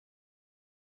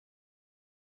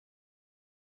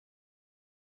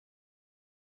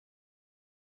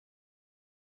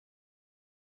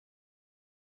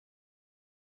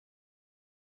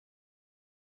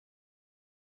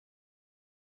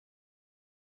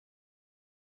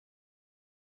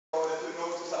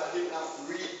I did not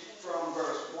read from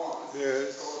verse 1.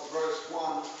 Yes. So verse 1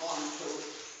 on to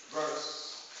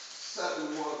verse 7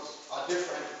 was a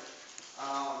different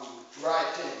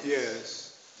writing.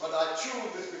 Yes. But I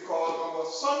choose this because our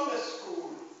Sunday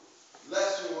school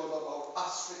lesson was about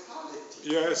hospitality.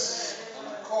 Yes. And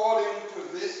according to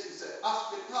this, it's the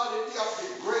hospitality of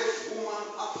the great woman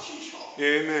of Shunem.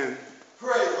 Amen.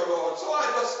 Praise the Lord. So I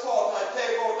just thought I'd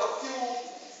take out a few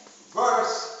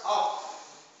verses of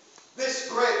this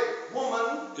great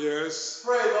woman. Yes.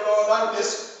 Praise the Lord. And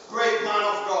this great man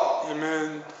of God.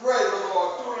 Amen. Praise the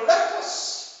Lord. To let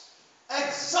us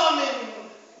examine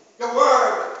the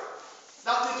word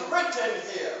that is written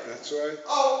here. That's right.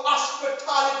 How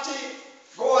hospitality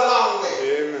go a long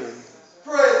way. Amen.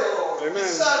 Praise the Lord. Amen. It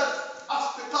says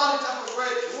hospitality of a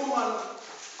great woman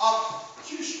of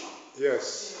Shunem.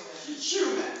 Yes.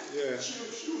 Shunem. Yeah.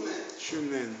 Shunem.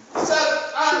 Shunem. It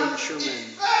says, and Shunem.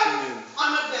 it fell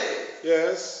on a day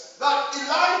Yes. that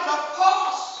Elisha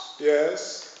passed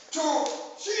Yes. to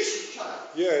Shunem.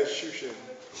 Yes. Shushan.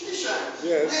 Shunem.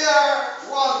 Yes.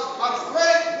 There was a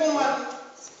great woman,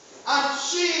 and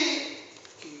she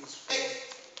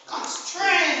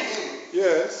constrained him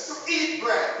Yes. to eat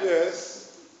bread.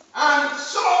 Yes. And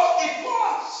so it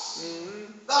was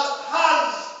that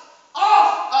as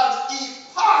oft as he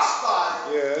passed by,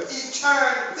 Yes. he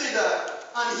turned thither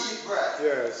and he eat bread.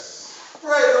 Yes.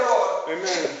 Praise the Lord.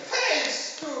 Amen. It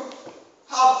pays to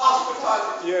have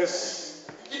hospitality. Yes.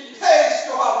 It pays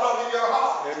to have love in your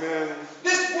heart. Amen.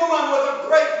 This woman was a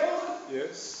great woman.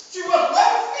 Yes. She was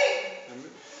wealthy.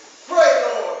 Amen. Praise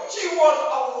the Lord. She was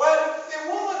a wealthy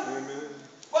woman. Amen.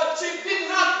 But she did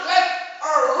not let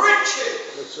her riches,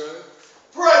 That's right.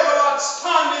 praise the Lord,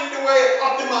 stand in the way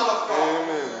of the man of God.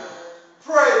 Amen.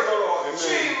 Praise the Lord. Amen.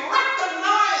 She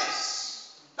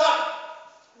recognized that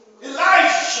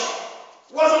Elisha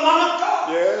was a man of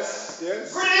God. Yes.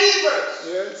 Yes. Believers,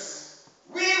 Yes.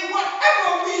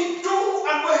 whatever we do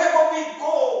and wherever we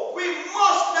go, we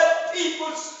must let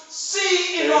people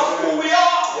see in us who we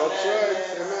are. That's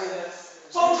right. Amen.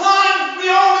 Sometimes we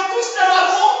only Christian at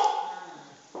home,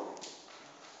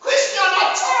 Christian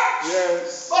at church,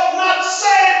 Yes. but not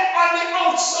saved on the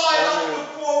outside of the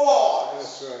four walls.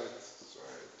 That's right. That's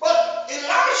right. But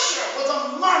Elisha was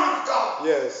a man of God.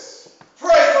 Yes.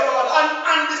 Praise the Lord.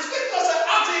 And the scripture said,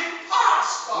 as he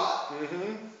passed by,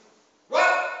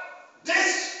 what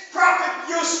this prophet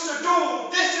used to do,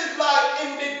 this is like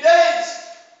in the days,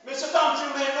 Mr. Thompson,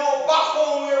 you may know back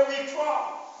home where we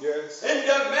from. Yes. And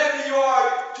maybe you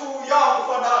are too young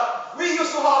for that. We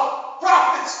used to have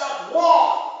prophets that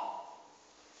warn.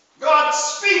 God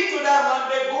speak to them and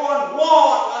they go and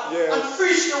warn and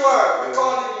preach the word. We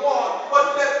call it warn.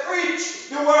 But they preach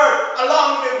the word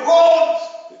along the roads,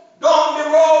 down the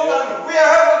road, and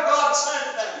wherever God sent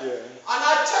them. Yeah. And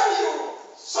I tell you,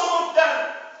 some of them,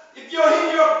 if you're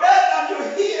in your bed and you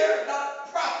hear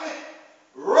that prophet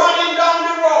running down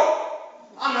the road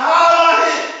and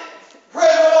hollering,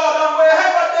 praise the Lord, and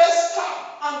wherever they stop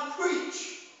and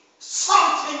preach,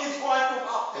 something is going to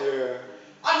happen. Yeah.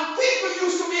 And people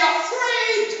used to be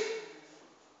afraid,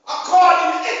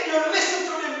 according, if you listen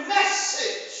to the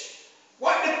message,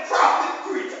 what the prophet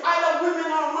preached, either women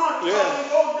or men, because in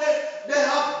those days they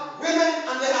have women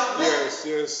and they have men. Yes.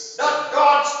 Yes. That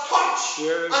God's touch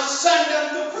Yes. and send them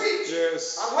to preach.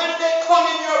 Yes. And when they come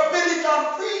in your village and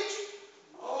preach,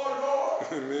 oh Lord,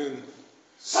 Amen.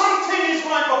 something is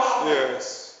going to happen.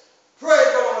 Yes. Praise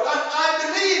the Lord. And I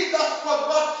believe that's what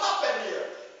happened here.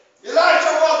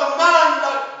 Elijah was a man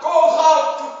that goes out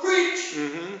to preach.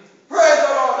 Praise the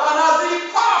Lord. And as he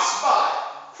passed by,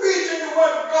 preaching the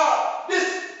word of God, this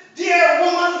dear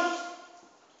woman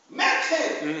met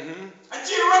him. And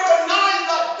she recognized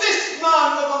that this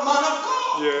man was a man of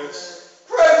God. Yes.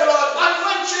 Praise the Lord. And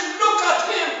when she looked at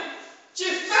him, she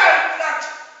felt that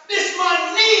this man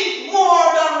needs more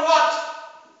than what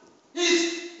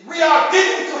we are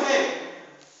giving to him.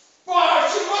 But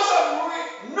she must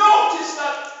have noticed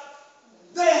that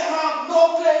they have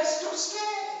no place to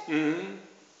stay.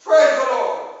 Praise the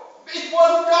Lord. It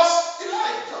wasn't just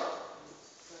Elijah.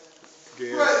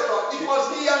 Praise the Lord. It was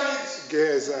he and his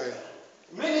Gehazi.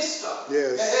 minister.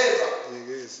 Yes.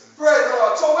 Gehazi. Praise the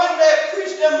Lord. So when they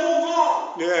preach, they move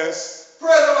on. Yes.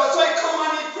 Praise the Lord. So he come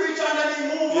and he preach and then he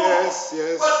move on. Yes.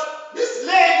 Yes. But this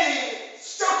lady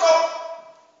struck up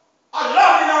a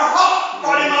love in her heart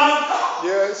for the man of God.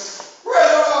 Yes. Praise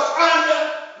the Lord. And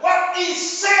what he's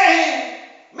saying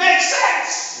makes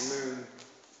sense. Amen.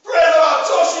 Praise the Lord.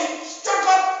 So she struck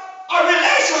up a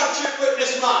relationship with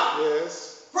this man.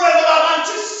 Yes. Praise the Lord. And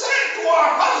she said to her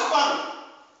husband,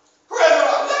 praise the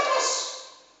Lord, let us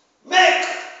make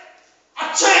a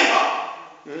chamber.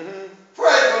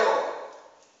 Praise the Lord.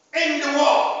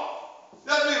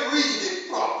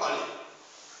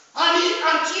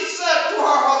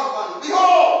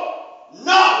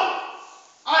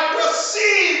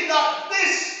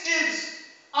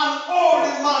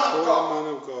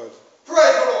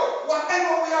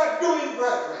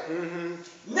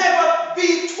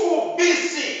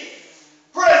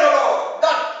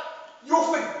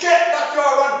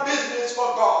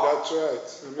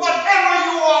 Amen. Whatever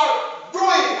you are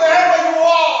doing, wherever you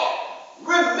are,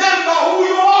 remember who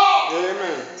you are.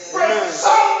 Amen. Praise. Amen.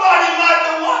 Somebody might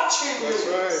be watching you. That's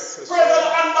right. That's Praise the right.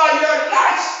 Lord. And by your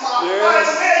lifestyle, by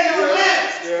the way you live,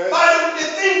 by the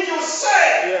things you say,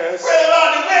 Yes. praise the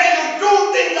Lord, the way you do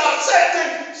things are certain,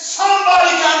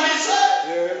 somebody can be saved.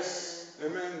 Yes.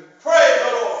 Amen. Praise the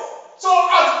Lord. So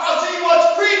as he was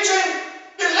preaching,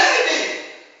 the lady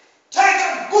take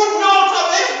a good note of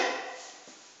him.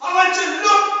 And when she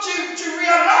looked, she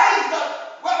realized that,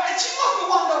 well, and she must have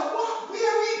wondered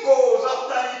where he goes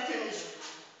after he finished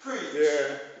preaching.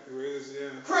 Yeah. It is, yeah.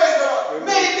 Praise the Lord. Amen.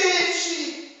 Maybe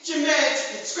she made,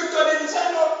 the scripture didn't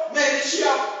say no, maybe she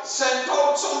have sent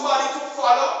out somebody to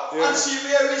follow and see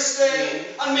where he's staying,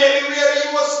 and maybe where they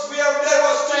were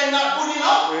staying not good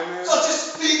enough. Amen. So she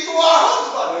speak to her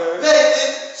husband. Yes. Maybe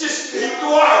she speak to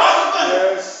her husband.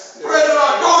 Yes. Praise the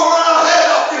Lord. Don't run ahead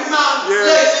of the man, Yes.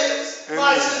 ladies,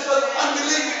 my Amen. sisters, and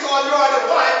believe because you are the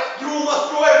wife, you must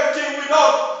do everything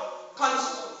without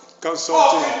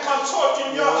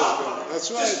consulting your husband. That's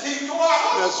right. Just speak to our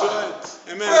husband. That's right.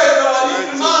 Amen. Praise the Lord. He's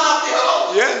Right. the man of the house.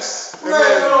 Yes. Praise the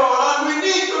Amen. Lord. And we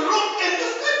need to look in the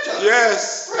scripture.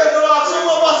 Yes. Praise the Lord. Some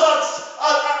of us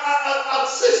as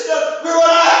sisters, we run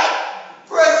ahead.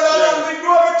 Praise the Lord. And we do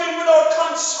everything without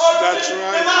consulting That's the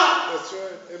right. man. That's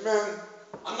right. Amen.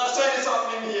 I'm not saying it's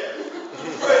happening here.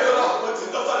 Praise the Lord. But it's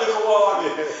just a little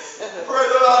warning. Yes. Praise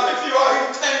the Lord. If you are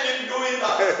intending doing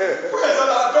that, praise the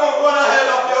Lord. Don't run ahead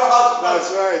of your husband.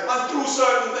 That's right. And do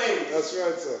certain things. That's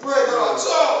right, sir. Praise the Lord.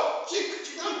 So she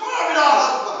compared with her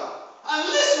husband. And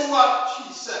listen what she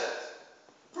says.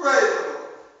 Praise the Lord.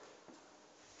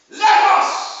 Let us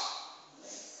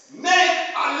make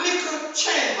a little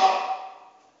chamber,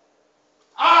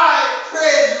 I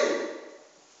pray you,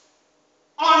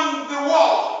 on the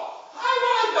wall. I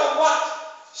wonder what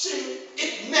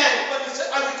it meant when it said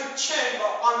a little chamber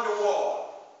on the wall.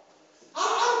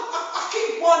 I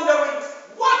keep wondering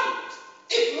what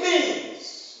it means.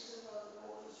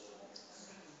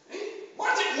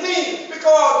 What it means,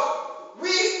 because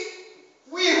we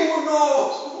who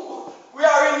know, we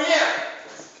are in here,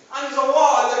 and there's a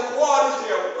wall, the wall is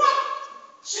here. What?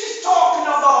 She's talking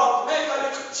about make a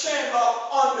little chamber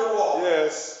on the wall.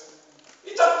 Yes.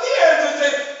 It appears as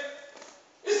if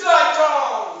it's like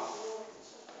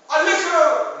a little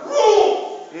room.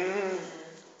 Mm-hmm.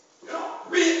 You know,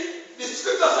 the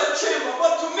scripture said chamber,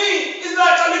 but to me, it's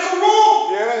like a little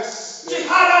room. Yes. She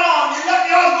had on, you let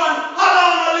the husband had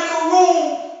on a little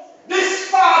room, this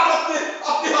part of the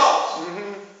house.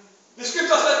 Mm-hmm. The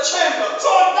scripture said chamber. So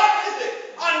that is it.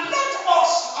 And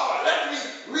let me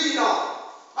read on.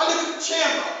 A little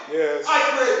chamber. Yes. I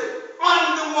pray,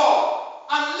 on the wall.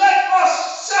 And let us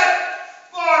set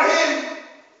for him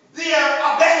there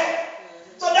a bed.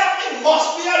 So that it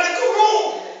must be a little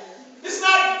room. It's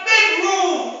not a big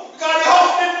room, because the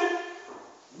house didn't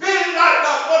build like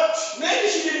that, but maybe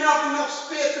she didn't have enough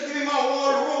space to give him a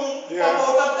whole room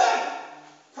about a bed.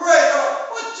 Praise the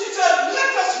Lord. But she said,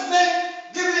 let us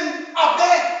give him a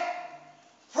bed.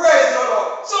 Praise the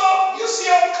Lord. So you see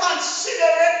how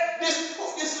considerate this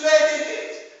lady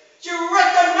is. She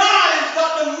recognized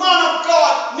that the man of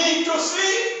God needs to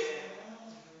sleep.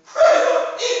 Praise the Lord.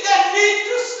 If they need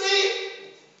to sleep,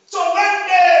 so when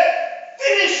they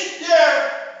finish their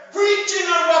preaching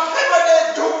and whatever they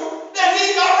do, they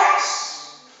need a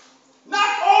rest.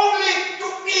 Not only to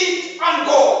eat and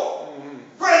go.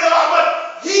 Praise the Lord, but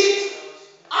eat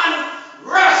and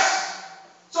rest.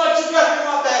 So she gave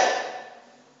him a bed.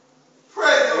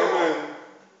 Praise the Lord.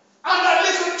 And a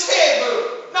little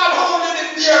table, not only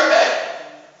the bare bed.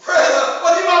 Praise the Lord,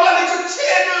 but he have a little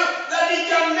table that he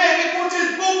can maybe put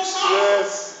his books on.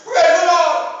 Yes. Praise the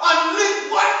Lord. And lift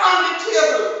what on the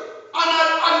table?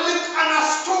 And a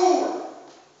stool.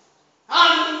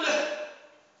 And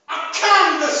a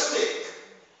candlestick.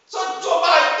 So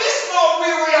by this now we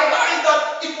realize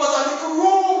that it was a little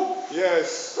room.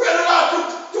 Yes. Praise the Lord,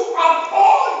 to have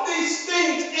all these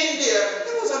things in there,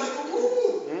 it was a little room.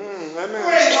 Amen.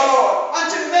 Praise the Lord. And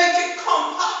to make it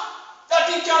compact, that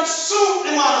it can suit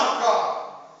the man of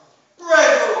God.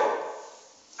 Praise the Lord.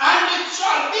 And it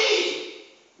shall be,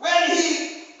 when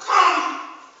he come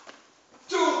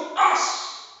to us,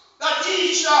 that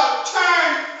he shall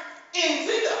turn in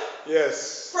thither.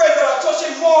 Yes. Praise the Lord. So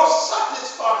she's more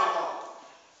satisfied now.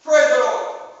 Praise the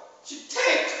Lord. She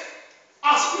take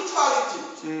hospitality.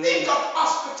 Think of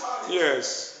hospitality.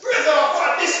 Yes. Praise the Lord.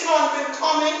 For this man been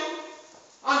coming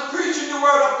and preaching the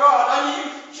word of God,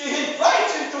 and she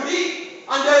invites him to eat,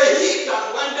 and they eat, and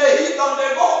when they eat, and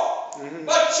they go.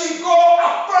 But she go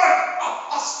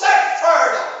a step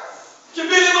further. She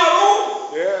build him a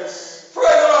room. Yes.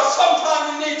 Praise the Lord. Sometimes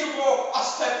we need to go a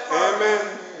step step further. Amen.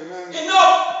 Amen.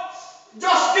 Enough.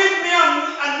 Just give me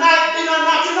a night dinner,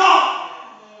 not enough.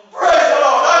 Praise the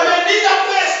Lord. I may need a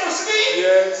place to sleep.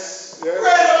 Yes. Yes.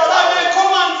 Praise the Lord. I may come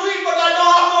and preach, but I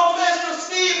don't have no place to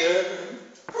sleep. Amen.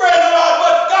 Praise the Lord.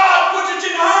 But God put it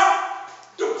in her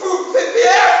to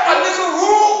prepare a little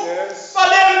room Yes. for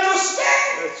them to stay.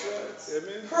 That's right.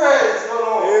 Amen. Praise the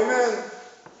Lord. Amen.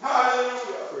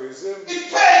 Hallelujah. Praise Him. It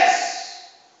pays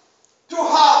to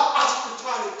have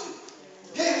hospitality.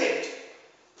 Give it.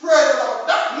 Praise the Lord.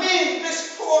 That means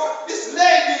this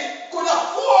lady could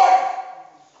afford,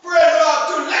 praise the Lord,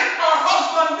 to let her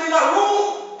husband build a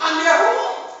room and their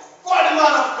room for the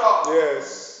man of God.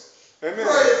 Yes. Amen.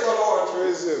 Praise the Lord.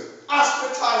 Praise Him.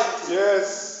 Hospitality.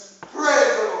 Yes.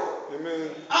 Praise the Lord. Amen.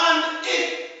 And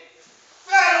it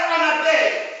fell on a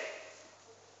day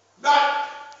that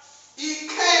he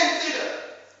came thither,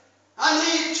 and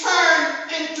he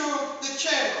turned into the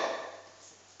chamber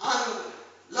and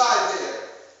lie there.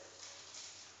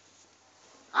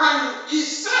 And he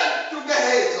said to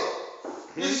Gehazi,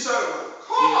 his servant,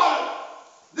 call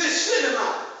this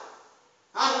Shunammite.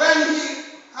 And when he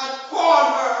had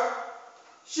called her,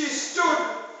 she stood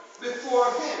before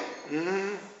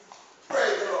him.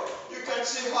 Praise the Lord. You can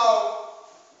see how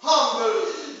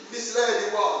humble this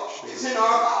lady was. It's in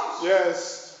our house.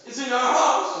 Yes. It's in our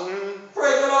house.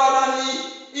 Praise the Lord. And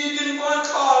he didn't go and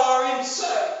call her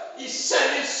himself. He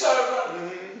sent his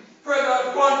servant. Praise the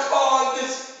Lord. Go and call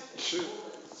this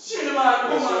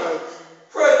Shunammite woman. Right.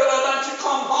 Praise the Lord. And she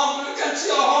come humble. You can see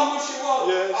how humble she was.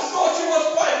 Yes. I thought she was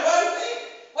quite wealthy,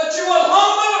 but she was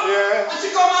humble. Yeah. And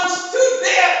she come and stood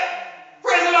there.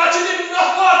 Praise the Lord. She didn't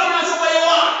just walk in and say, what you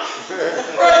want?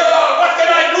 Praise the Lord. What can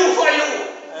I do for you?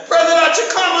 Praise the Lord. She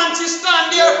come and she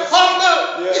stand there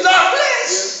humble. Yes. It's our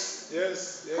place.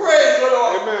 Yes. Yes. Praise the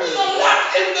Lord. Amen. There's a lot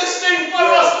in this thing for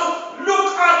us to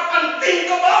look at and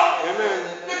think about. Amen.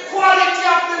 The quality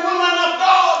of the woman of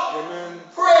God. Amen.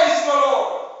 Praise the Lord.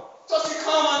 So she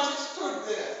come and she stood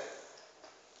there.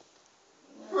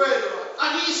 Praise the Lord.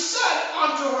 And he said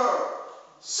unto her,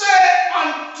 say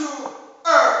unto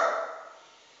her,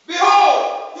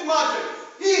 behold, imagine,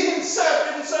 he himself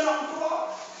didn't say nothing to her.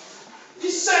 He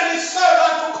sent his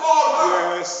servant to call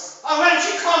her. Yes. And when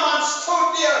she come and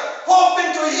stood there,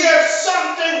 hoping to hear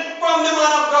something from the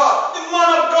man of God, the man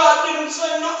of God didn't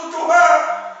say nothing to her.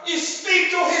 He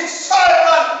speak to his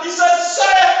servant. He said,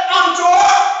 say unto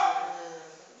her.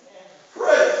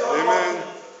 Praise the Amen.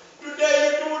 Lord. Today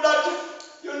you do that,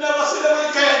 you never see them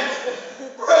again.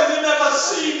 Praise, you never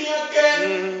see me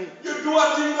again. You do a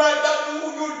thing like that,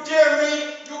 you dare me,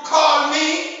 you call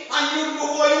me, and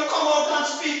before you come out and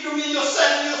speak to me, you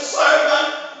send your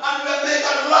servant, and you make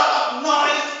a lot of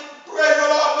noise. Praise the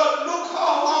Lord, but look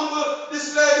how humble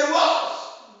this lady was.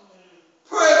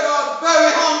 Praise God,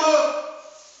 very humble.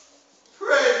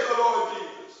 Praise the Lord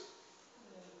Jesus.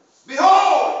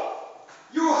 Behold,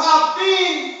 you have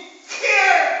been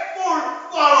careful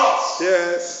for us.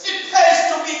 Yes. It pays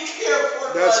to be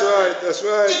careful. That's right. That's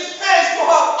right. It pays to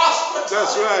have hospitality.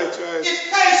 That's right. Right. It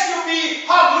pays to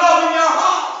have love in your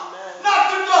heart.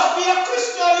 Not to just be a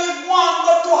Christian is one,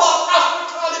 but to have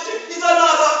hospitality is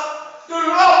another. To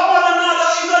love one another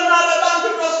is another than to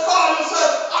just call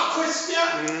yourself a Christian.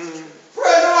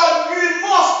 Praise the Lord. We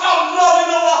must have love in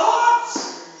our hearts.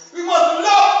 We must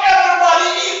love everybody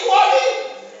equally.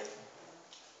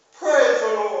 Praise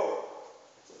the Lord.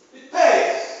 It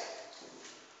pays.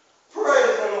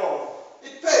 Praise the Lord.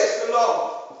 It pays to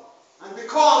love. And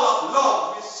because of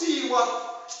love, we see what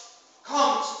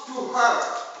comes to her.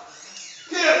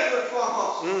 Careful for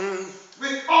us.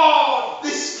 With all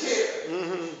this care.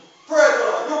 Praise the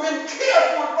Lord. You've been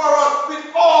careful for us with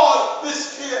all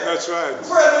this care. That's right. Praise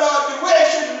the Lord. The way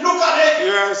she look at it.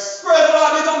 Yes. Praise the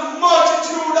Lord. There's a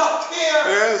multitude of care.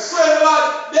 Yes. Praise the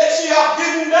Lord. That she have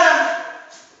given them.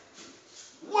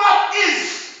 What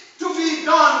is to be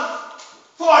done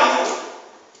for you?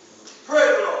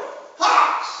 Praise the Lord.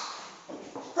 Hearts.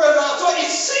 Praise the Lord. So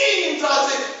it seems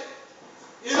as if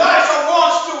Elisha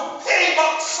wants to pay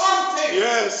back something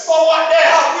for what they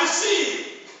have received.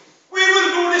 We will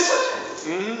do the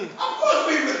same. Of course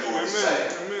we will do the same.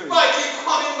 If I keep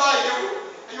coming by you,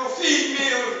 and you feed me,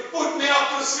 you put me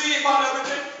up to sleep and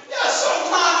everything. Yeah,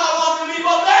 sometimes I want to leave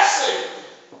a blessing.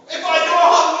 If I don't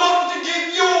have nothing to give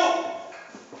you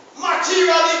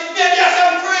materially, maybe I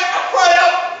can pray a prayer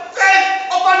of faith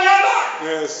upon your life.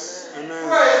 Yes. Amen.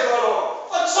 Praise the Lord.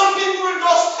 But some people will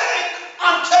just take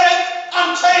and take and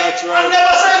take That's right. and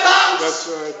never say thanks. That's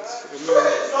right. Amen.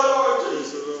 Praise the Lord.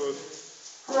 Praise the Lord.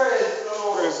 Praise the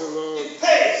Lord. Praise the Lord. It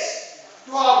pays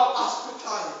to have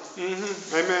hospitality.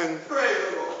 Amen. Praise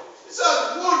the Lord. It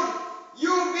says, would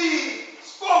you be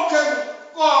spoken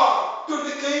for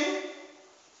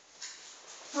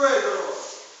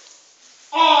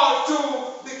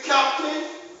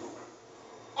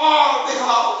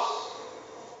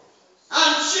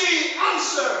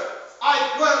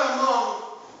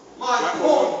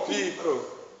people.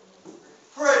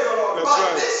 Praise the Lord. That's But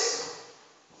right. this,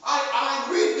 I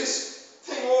read this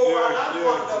thing over and I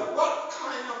wonder what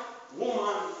kind of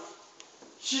woman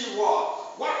she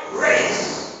was, what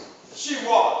race she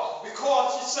was.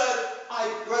 Because she said, I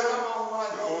dwell among my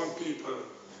own people.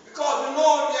 Because you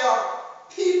know there are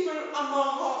people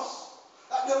among us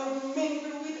that don't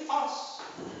mingle with us.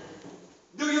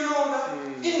 Do you know that?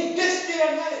 In this day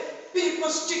and age, people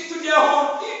stick to their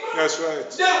own people. That's right.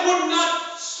 They would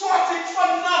not swap it for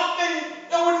nothing.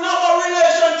 They would not have a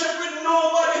relationship with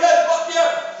nobody else but their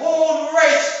own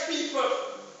race people.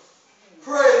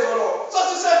 Praise the Lord. So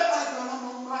she said, I dwell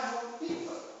among my own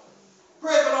people.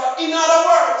 Praise the Lord. In other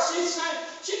words, she said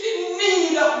she didn't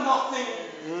need nothing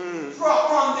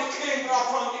from the king or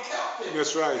from the captain.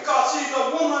 That's right. Because she's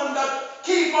a woman that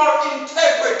keep her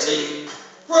integrity.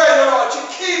 Praise the Lord. She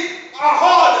keep her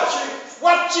heart.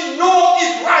 What she know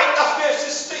is right, that's where she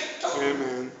stick to.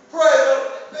 Amen. Praise the Lord.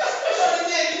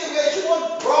 Especially the way she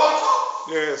was brought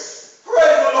up. Yes.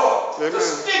 Praise the Lord. Amen. To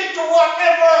stick to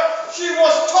whatever she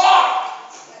was taught.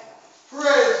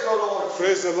 Praise the Lord.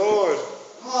 Praise the Lord.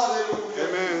 Hallelujah.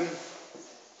 Amen.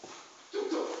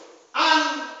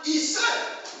 And he said,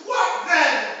 what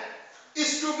then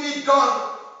is to be done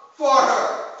for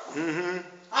her? And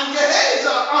Gehazi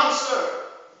answered,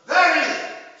 verily,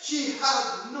 she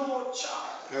has no child.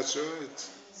 That's right.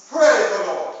 Praise the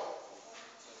Lord.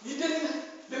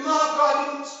 The man of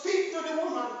God didn't speak to the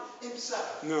woman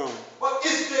himself. No. But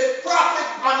it's the prophet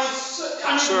and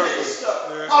his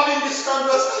minister having this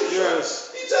conversation.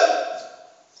 Yes. He said,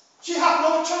 she has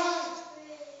no child.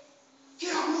 She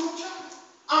has no child.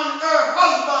 And her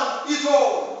husband is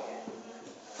old.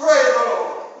 Praise the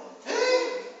Lord.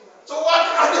 So what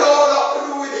are they all have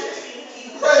to do with it?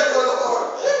 Praise the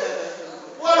Lord.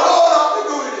 What all have to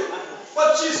do with it?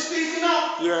 But she's speaking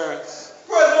up. Yes.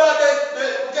 Praise the Lord.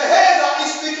 Gehazi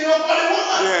is speaking up for the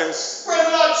woman. Yes. Praise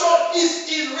the Lord. So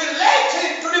he's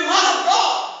relating to the man of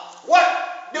God. What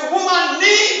the woman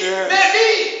needs,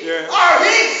 maybe, are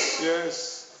his.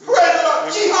 Yes. Praise the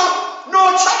Lord. She has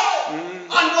no child.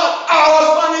 And what our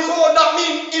husband is old, that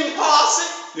means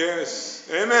impassive. Yes.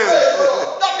 Amen.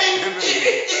 That means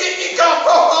he can't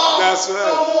perform. That's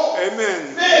right. No more.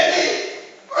 Amen. Maybe.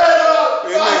 Praise the Lord.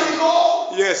 God is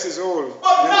old. Yes, it's old.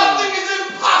 But nothing is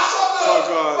impossible for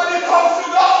God. when it comes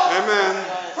to God. Amen.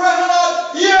 Praise the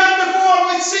Lord. Years before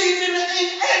we see in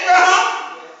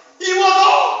Abraham, he was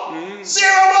old.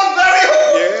 Sarah was very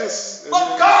old. Yes.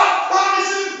 But God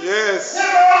promises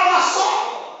never have a son.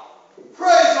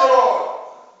 Praise the Lord.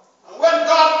 And when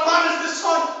God promised the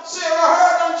son, Sarah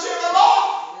heard and she the Lord.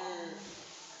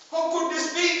 How could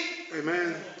this be?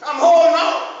 Amen. I'm home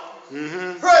now.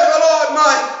 Praise the Lord.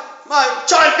 My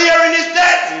childbearing is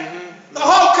dead. So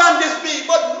how can this be?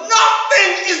 But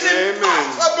nothing is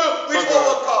impossible with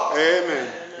our God. Amen.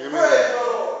 Praise the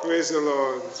Lord. Praise the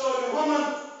Lord. So the woman,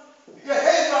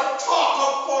 Gehazi talk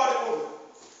up for the woman.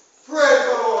 Praise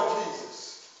the Lord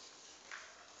Jesus.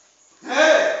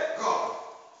 Hey, God.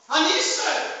 And he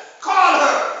said, call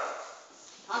her.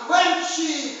 And when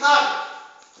she had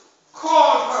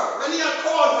called her, when he had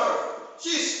called her,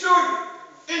 she stood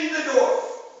in the door.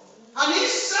 And he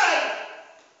said,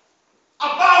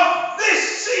 about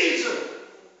this season,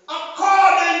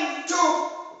 according to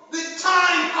the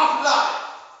time of life.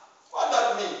 What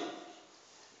that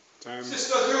mean?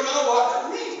 Sisters, you know what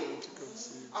that means.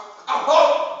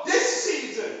 About this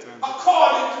season,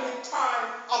 according to the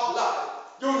time of life.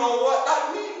 You know what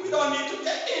that means. We don't need to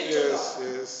get into that.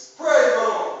 Yes. Praise the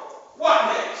Lord. What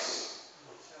next?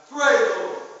 Praise the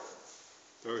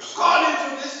Lord. According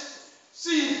to this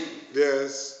season.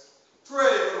 Yes.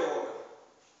 Praise the Lord.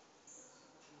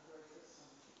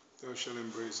 Thou shalt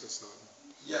embrace a son.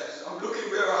 Yes, I'm looking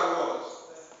where I was.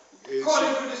 It's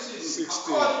According to the season.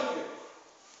 16. According to it.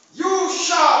 You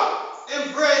shall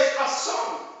embrace a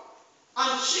son.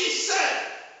 And she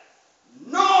said,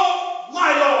 no,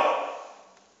 my Lord.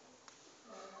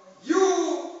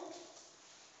 You,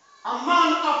 a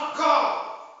man of God,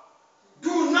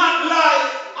 do not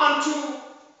lie unto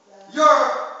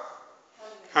your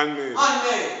handmaid.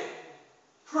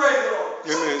 Praise the Lord.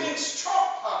 Amen. Something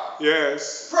struck her.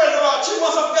 Yes. Praise the Lord. She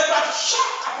must have get a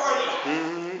shock of her life.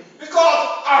 Because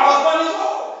her husband is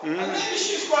old. And maybe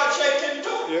she's quite shaken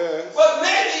too. Yes. But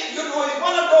maybe, you know, it's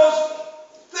one of those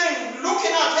things,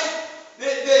 looking at it,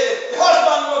 the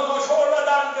husband was much older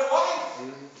than the wife.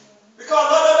 Because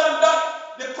other than that,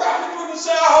 the prophet wouldn't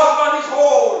say her husband is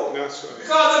old. That's right.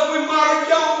 Because if we married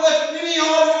young, let me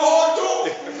hold you old too.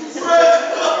 Praise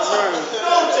the Lord.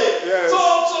 Don't it? Yes.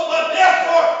 But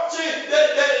therefore,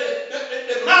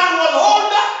 the man was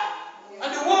older and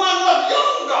the woman was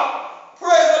younger.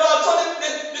 Praise the Lord. So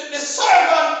the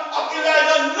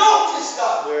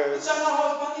Yes. And her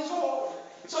husband is old.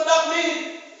 So that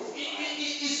means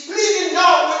he's pleading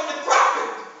now with the prophet.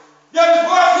 There is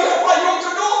work here for you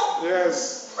to do.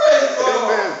 Yes. Praise the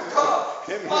Amen. Lord. God.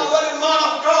 Amen. When a man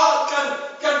of God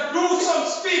can do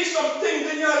speak some things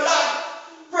in your life,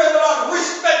 pray the Lord,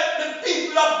 respect the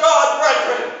people of God,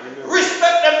 brethren. Amen.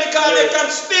 Respect them because they Yes. can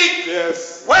speak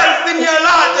Yes. wealth in your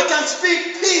life. They can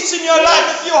speak peace in your life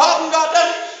if you haven't got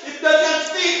any. If they can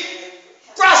speak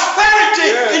prosperity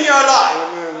in your life.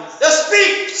 Amen. They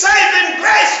speak saving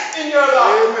grace in your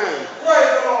life. Amen.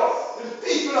 Praise the Lord. The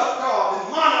people of God,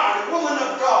 the man or the woman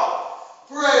of God.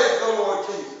 Praise the Lord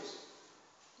Jesus.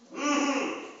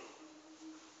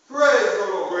 Praise the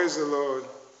Lord. Praise the Lord.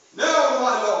 Now,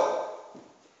 my Lord.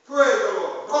 Praise the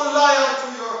Lord. Don't lie unto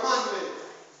your handmaid.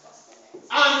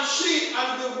 And she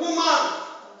and the woman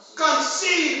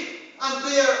conceived and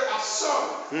bare a son.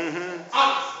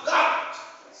 At that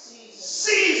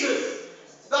season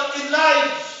that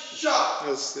Elisha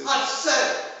had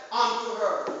said unto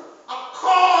her,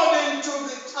 according to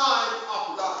the time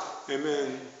of life.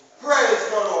 Amen. Praise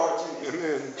the Lord Jesus.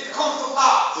 Amen. It comes to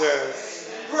pass. Yes.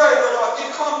 Praise the Lord.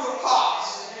 It comes to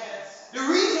pass. The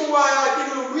reason why I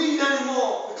didn't read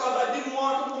anymore, because I didn't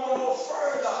want to go no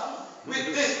further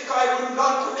with this, because I wouldn't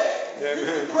done today.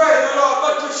 Amen. Praise the Lord.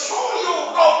 But to show you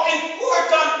how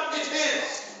important it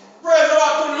is. Praise the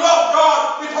Lord, to love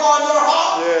God with all your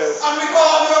heart, and with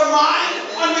all your mind,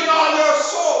 and with all your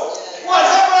soul.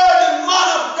 Whatever the man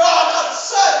of God had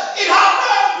said, it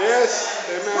happened. Yes.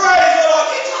 Amen. Praise the Lord,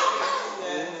 it happened.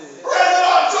 Praise the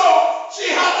Lord. So she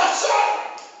had a son.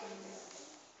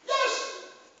 Yes.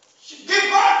 She gave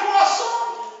birth to a son.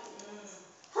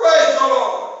 Praise the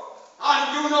Lord. And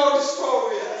you know the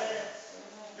story.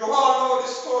 You all know the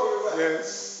story well.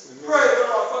 Yes. Amen. Praise the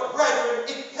Lord. But brethren,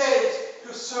 it pays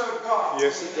to serve God.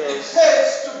 Yes, it It does. pays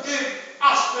to give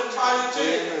hospitality.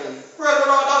 Amen. Praise the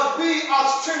Lord, that we as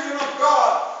children of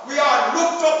God, we are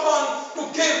looked upon to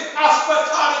give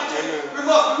hospitality. Amen. We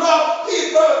must love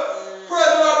people. Praise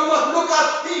the Lord, we must look at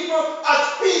people as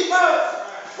people.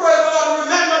 Praise the Lord,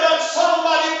 remember that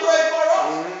somebody prayed for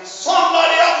us.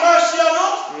 Somebody have mercy on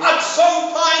us at some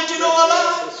point in our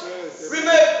life. That's right. We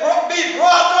may be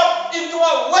brought up into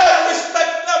a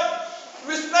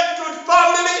respected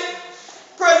family.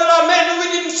 Praise the Lord, maybe we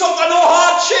didn't suffer no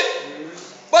hardship.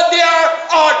 But there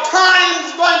are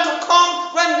times going to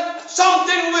come when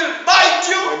something will bite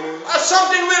you, or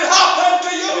something will happen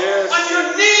to you, and you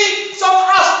need some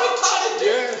hospitality.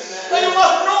 Yes. And you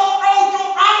must know how to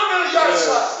handle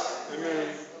yourself. Amen.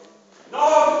 Know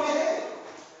how to behave.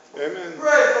 Amen.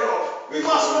 Praise the Lord. We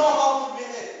must know how to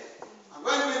behave. And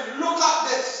when we look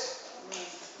at this,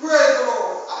 praise the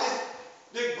Lord,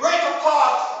 the greater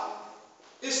part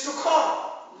is to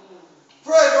come.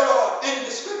 Praise the Lord, in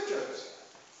the scriptures.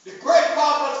 The great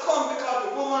part has come because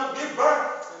the woman gave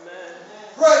birth. Amen.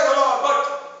 Praise the Lord. But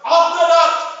after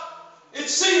that, it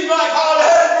seemed like all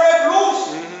hell broke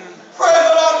loose. Praise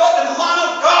the Lord. But the man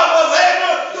of God was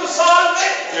able to solve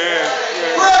it.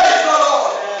 Praise the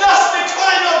Lord. That's the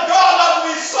kind of God that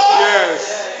we serve. Yes.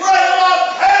 Praise the Lord.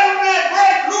 Hell may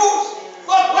break loose.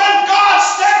 But when God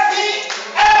steps in,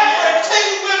 everything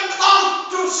will come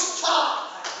to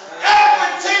stop.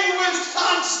 Everything will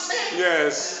stand still.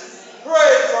 Yes.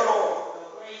 Praise the Lord.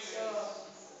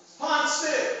 Stand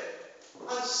still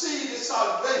and see the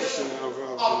salvation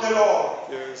of the Lord.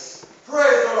 Yes.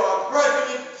 Praise the Lord. Brethren,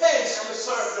 it pays to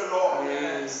serve the Lord.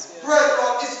 Yes. Praise the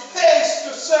Lord. It pays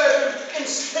to serve Him in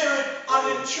spirit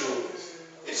and in truth.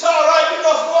 It's all right to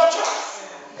just go to church.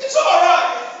 It's all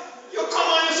right. You come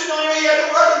and you sit down and you hear the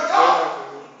word of God.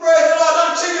 Praise the Lord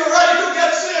until you're ready to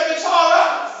get saved. It's all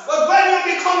right. But when you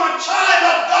become a child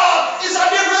of God, it's a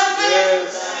different thing.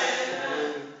 Yes.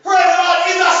 Praise the Lord,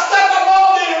 it's a step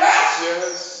above the rest.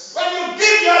 Yes. When you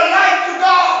give your life to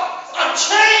God, a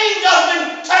change has been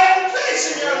taking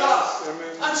place in your life.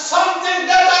 Amen. And something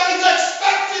better is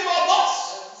expected of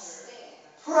us.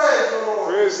 Praise the Lord.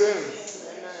 Praise Him.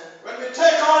 When we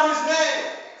take on His name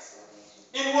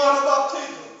in water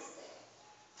baptism,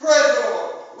 praise the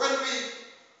Lord. When we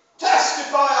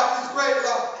testify of His great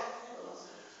love,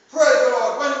 praise the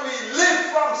Lord. When we live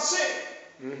from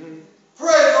sin,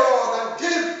 praise the Lord, and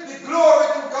give the glory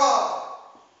to God,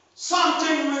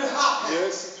 something will happen.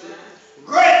 Yes.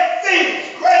 Great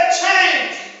things, great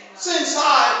change since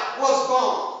I was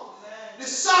born. The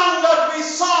song that we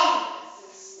sung,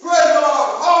 praise the Lord,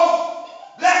 how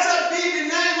blessed be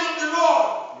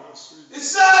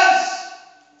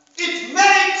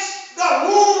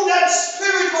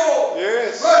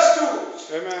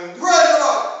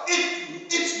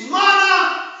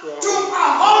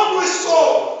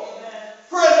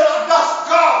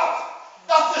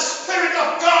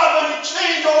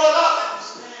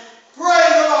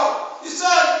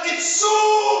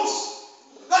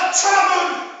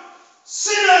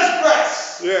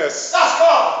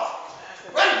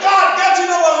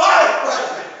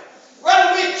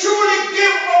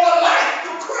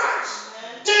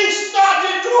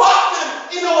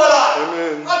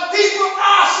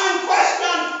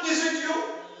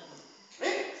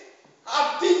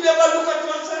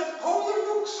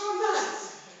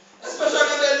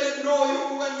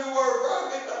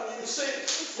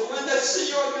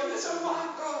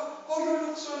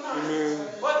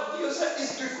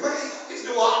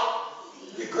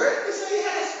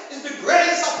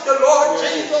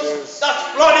Jesus that's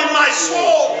flooding my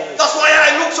soul. That's why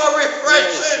I look so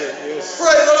refreshing.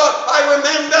 Praise the Lord. I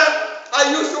remember I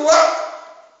used to work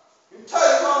in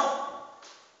telecom.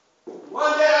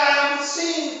 One day I haven't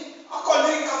seen a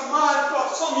colleague of mine for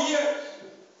some years.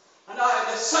 And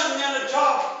they sent me on a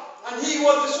job. And he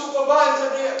was the supervisor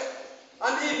there.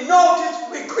 And he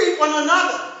noticed we greet one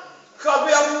another. Because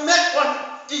we haven't met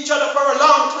each other for a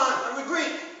long time. And we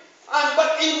greet.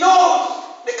 But he knows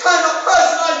the kind of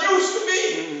person I used to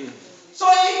be. So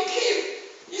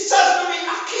he says to me,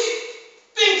 I keep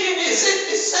thinking, is it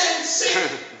the same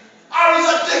sin? Or is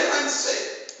it a different sin?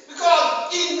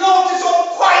 Because he noticed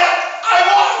how quiet I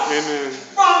was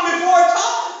from before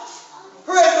time.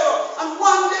 Praise the Lord. And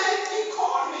one day he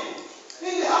called me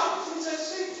in the office. He said,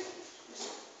 sit.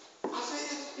 I said,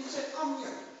 yes. He said, come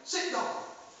here. Sit down.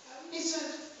 He said,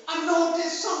 I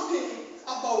noticed something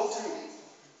about you.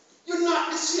 You're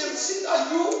not the same seed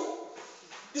as you.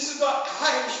 This is an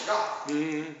Irish guy.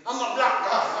 I'm a black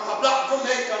guy. I'm a black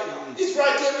Jamaican. He's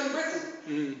right here in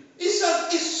Britain. He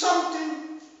said,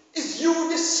 is you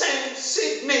the same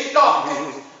Sydney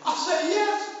Dawkins? I said,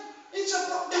 yes. He said,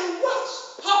 well, then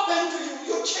what's happened to you?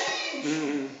 You changed.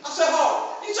 I said,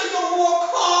 how? He said, you're more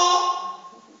calm.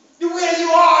 The way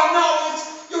you are now,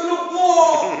 you look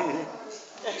more,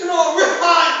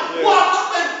 refined. What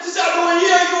happened? He said, I don't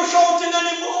hear you shouting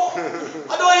anymore.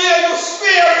 I don't hear you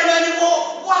swearing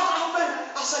anymore. What happened?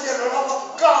 I said, the love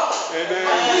of God.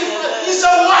 Amen. He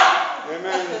said, what?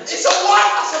 Amen. He said, what?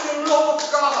 I said, the love of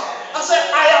God. I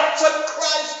said, I accept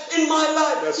Christ in my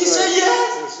life. He said,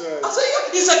 yes. I said,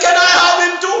 yes. He said, can I have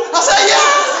him too? I said,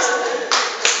 yes.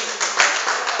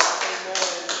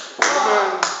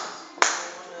 Amen.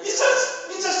 He says,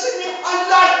 Sidney, I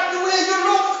like the way you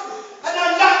look. And I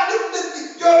like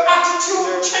your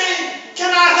attitude change.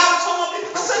 Can I have some of it?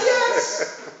 I said, yes.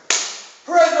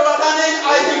 Praise the Lord. And then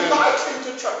I invite him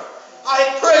to church.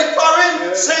 I prayed for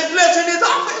him, said bless in his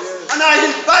office. And I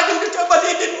invited him to church, but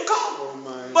he didn't come.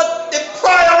 But the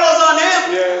prayer was on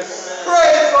him.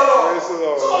 Praise the Lord.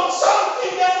 So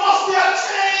something, there must be a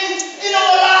change in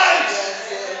our lives.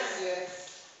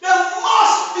 There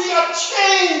must be a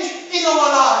change in our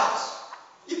lives.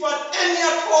 If at any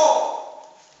at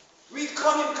all we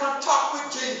come in contact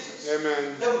with Jesus,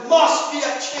 there must be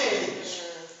a change.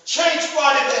 Change for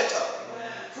the better.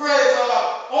 Praise the Lord.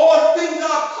 All things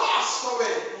are passed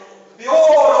away.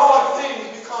 Behold, all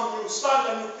things become new. Stand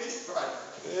on your feet, Christ.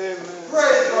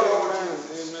 Praise the Lord.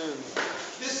 Amen.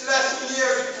 This lesson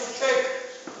here it will take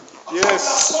a couple of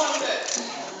Sundays.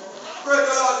 Praise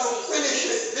the Lord to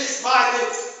finish it bit by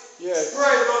bit.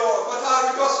 Praise the Lord. But I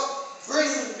will just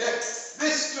bring this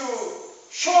to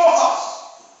show us,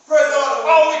 praise the Lord,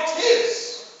 how it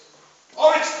is,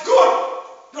 how it's good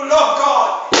to love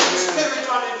God in spirit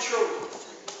and in truth.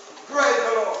 Praise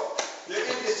the Lord. In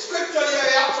the scripture here,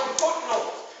 he has some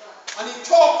footnotes. And he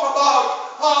talks about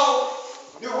how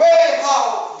the way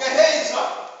how Gehazi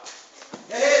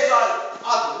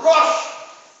had rushed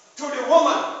to the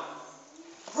woman.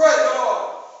 Praise the Lord.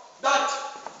 That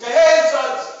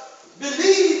Gehazi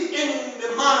believed in the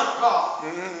man of God.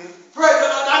 Praise the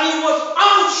Lord. And he was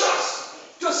anxious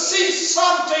to see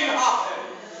something happen.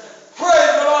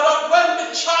 Praise the Lord. That when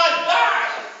the child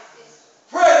died,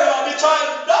 praise the Lord, the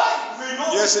child died. We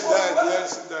know it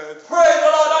died. Praise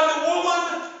the Lord. And the woman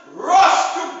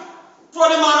rushed to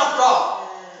the man of God.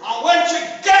 And when she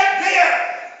get there,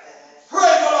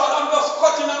 praise the Lord, I'm just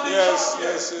cutting up the child.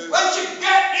 When she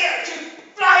get there, she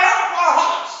fly out of her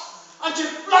house. And she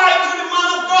fly to the man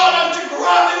of God and she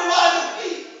grabbed him by the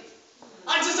feet.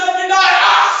 And she said, did I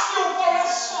ask you for a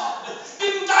son?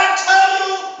 Didn't I tell you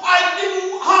I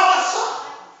didn't have a son?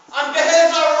 And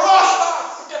Gehazi rushed her.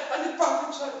 And the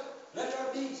prophet said, let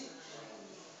her be.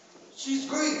 She's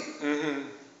grieved.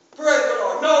 Praise the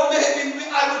Lord. No, maybe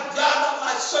I would glad that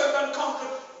my servant come to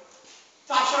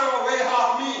dash her away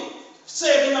half me,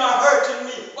 saving her, hurting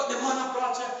me. But the man of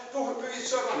God said, don't to his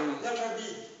servant, let her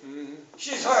be.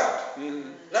 She's hurt.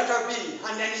 Let her be.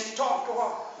 And then he talked to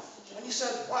her. And he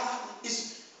said, what happened?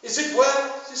 Is it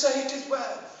well? She said, it is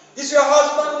well. Is your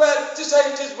husband well? She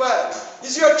said, it is well.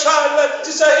 Is your child well?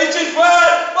 She said, it is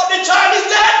well. But the child is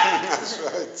dead. That's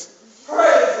right.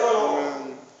 Praise the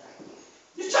Lord.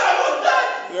 The child was dead.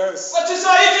 Yes. But she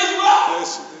said, it is well.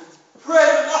 Yes, she did.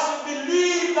 Praise the Lord.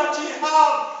 Believe that he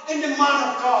have in the man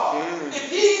of God.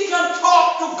 If he can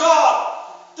talk to God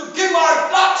to give her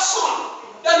that son,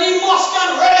 then he must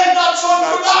can raise that son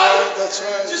to life. That's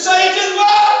right. She said, it is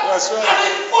well. That's right. And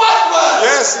it was well.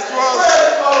 Yes, it was.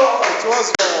 Praise the Lord. It was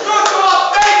well. Good to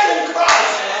have faith in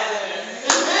Christ.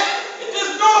 Amen. It is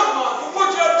good, man, to put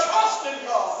your trust in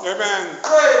God. Amen.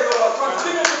 Praise the Lord.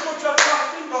 Continue to put your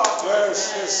trust in God. God.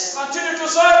 Yes, yes. Continue to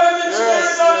serve Him in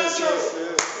spirit and in Yes, truth.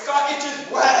 yes, yes. Because it is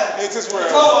well. It is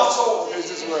with well. our soul. It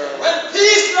is well. When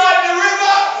peace like the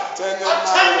river, Tender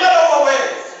attended our way,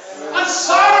 and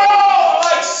sorrow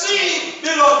like sea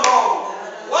billows roll.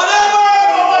 Whatever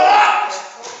our lot,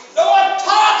 the one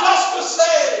taught us to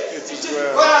say, it is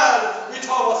well with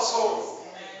our soul.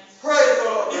 Praise the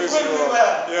Lord. It will be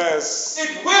well. Yes.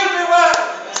 It will be well.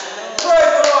 Praise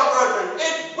the Lord, brethren.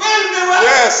 It will be well.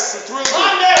 Yes, it will be.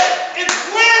 Monday, it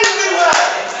will be well.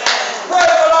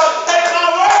 Praise the Lord. Take my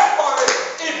word for it.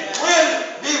 It will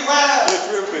be well. It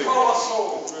will be. With our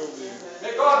soul. It will be.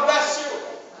 May God bless you.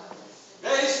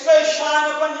 May His face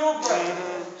shine upon you,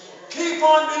 brethren. Keep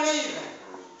on believing.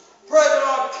 Pray the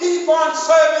Lord. Keep on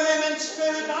serving Him in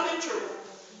spirit and in truth.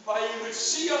 For He will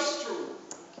see us through.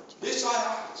 This I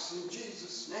ask. In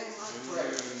Jesus' name I pray.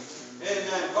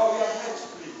 Amen. Bow your heads,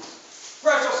 please.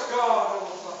 Precious God, our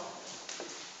Father.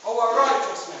 Our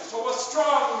righteousness, our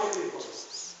strong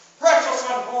believers. Precious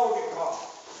and holy God.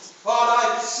 Father,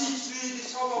 I beseech Thee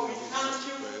this hour. We thank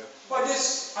You for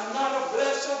this another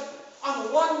blessed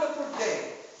and wonderful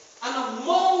day and a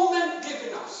moment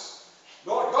given us,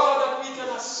 Lord God, that we can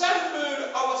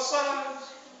assemble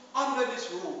ourselves under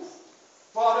this roof.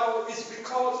 Father, it's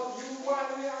because of You why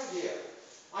we are here.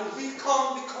 And we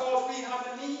come because we have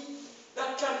a need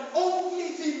that can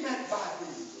only be met by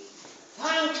Thee.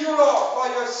 Thank You, Lord, for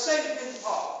Your saving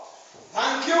power.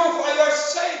 Thank You for Your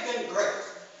saving grace.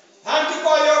 Thank You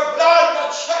for Your blood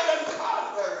that shed on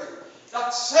Calvary,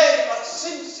 that saved a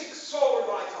sin-sick soul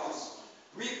like us.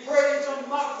 We praise and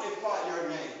magnify Your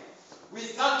name. We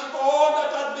thank You for all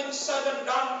that has been said and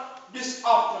done this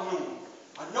afternoon.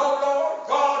 And now, Lord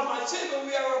God, my Savior,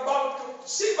 we are about to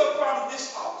sever from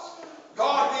this house.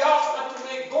 God, we ask that You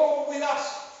may go with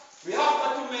us. We ask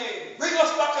that You may bring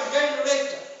us back again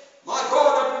later. My God,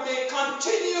 that we may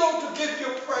continue to give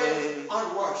You praise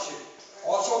and worship.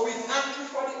 Also, we thank You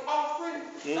for the offering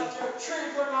that Your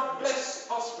children have blessed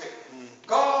us with.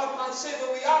 God, my Savior,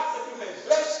 we ask that You may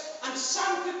bless and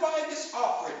sanctify this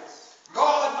offering.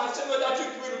 God, my Savior, that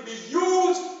it will be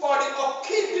used for the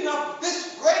upkeeping of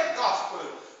this great gospel.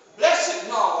 Bless it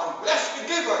now and bless the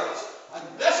givers and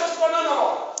bless us one and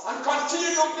all and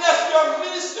continue to bless Your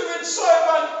ministering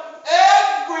servant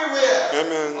everywhere.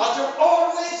 Amen. As You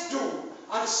always do,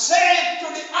 and save to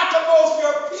the uttermost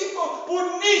Your people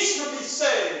who needs to be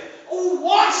saved, who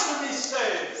wants to be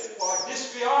saved. For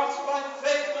this we ask by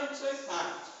faith and say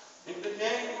thanks. In the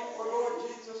name of the Lord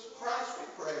Jesus Christ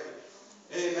we pray.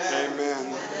 Amen.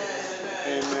 Amen.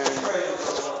 Amen. Praise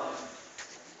the Lord.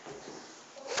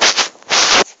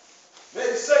 May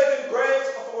the saving grace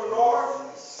of our Lord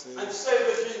and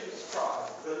Savior Jesus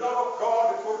Christ, the love of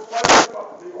God, the full fellowship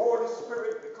of the Holy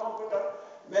Spirit, the Comforter,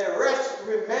 may rest,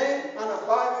 remain, and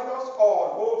abide with us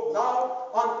all, both now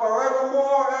and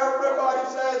forevermore. Everybody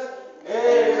says,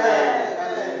 Amen.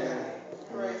 Amen.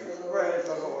 Praise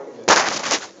the Lord.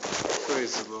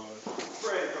 Praise the Lord.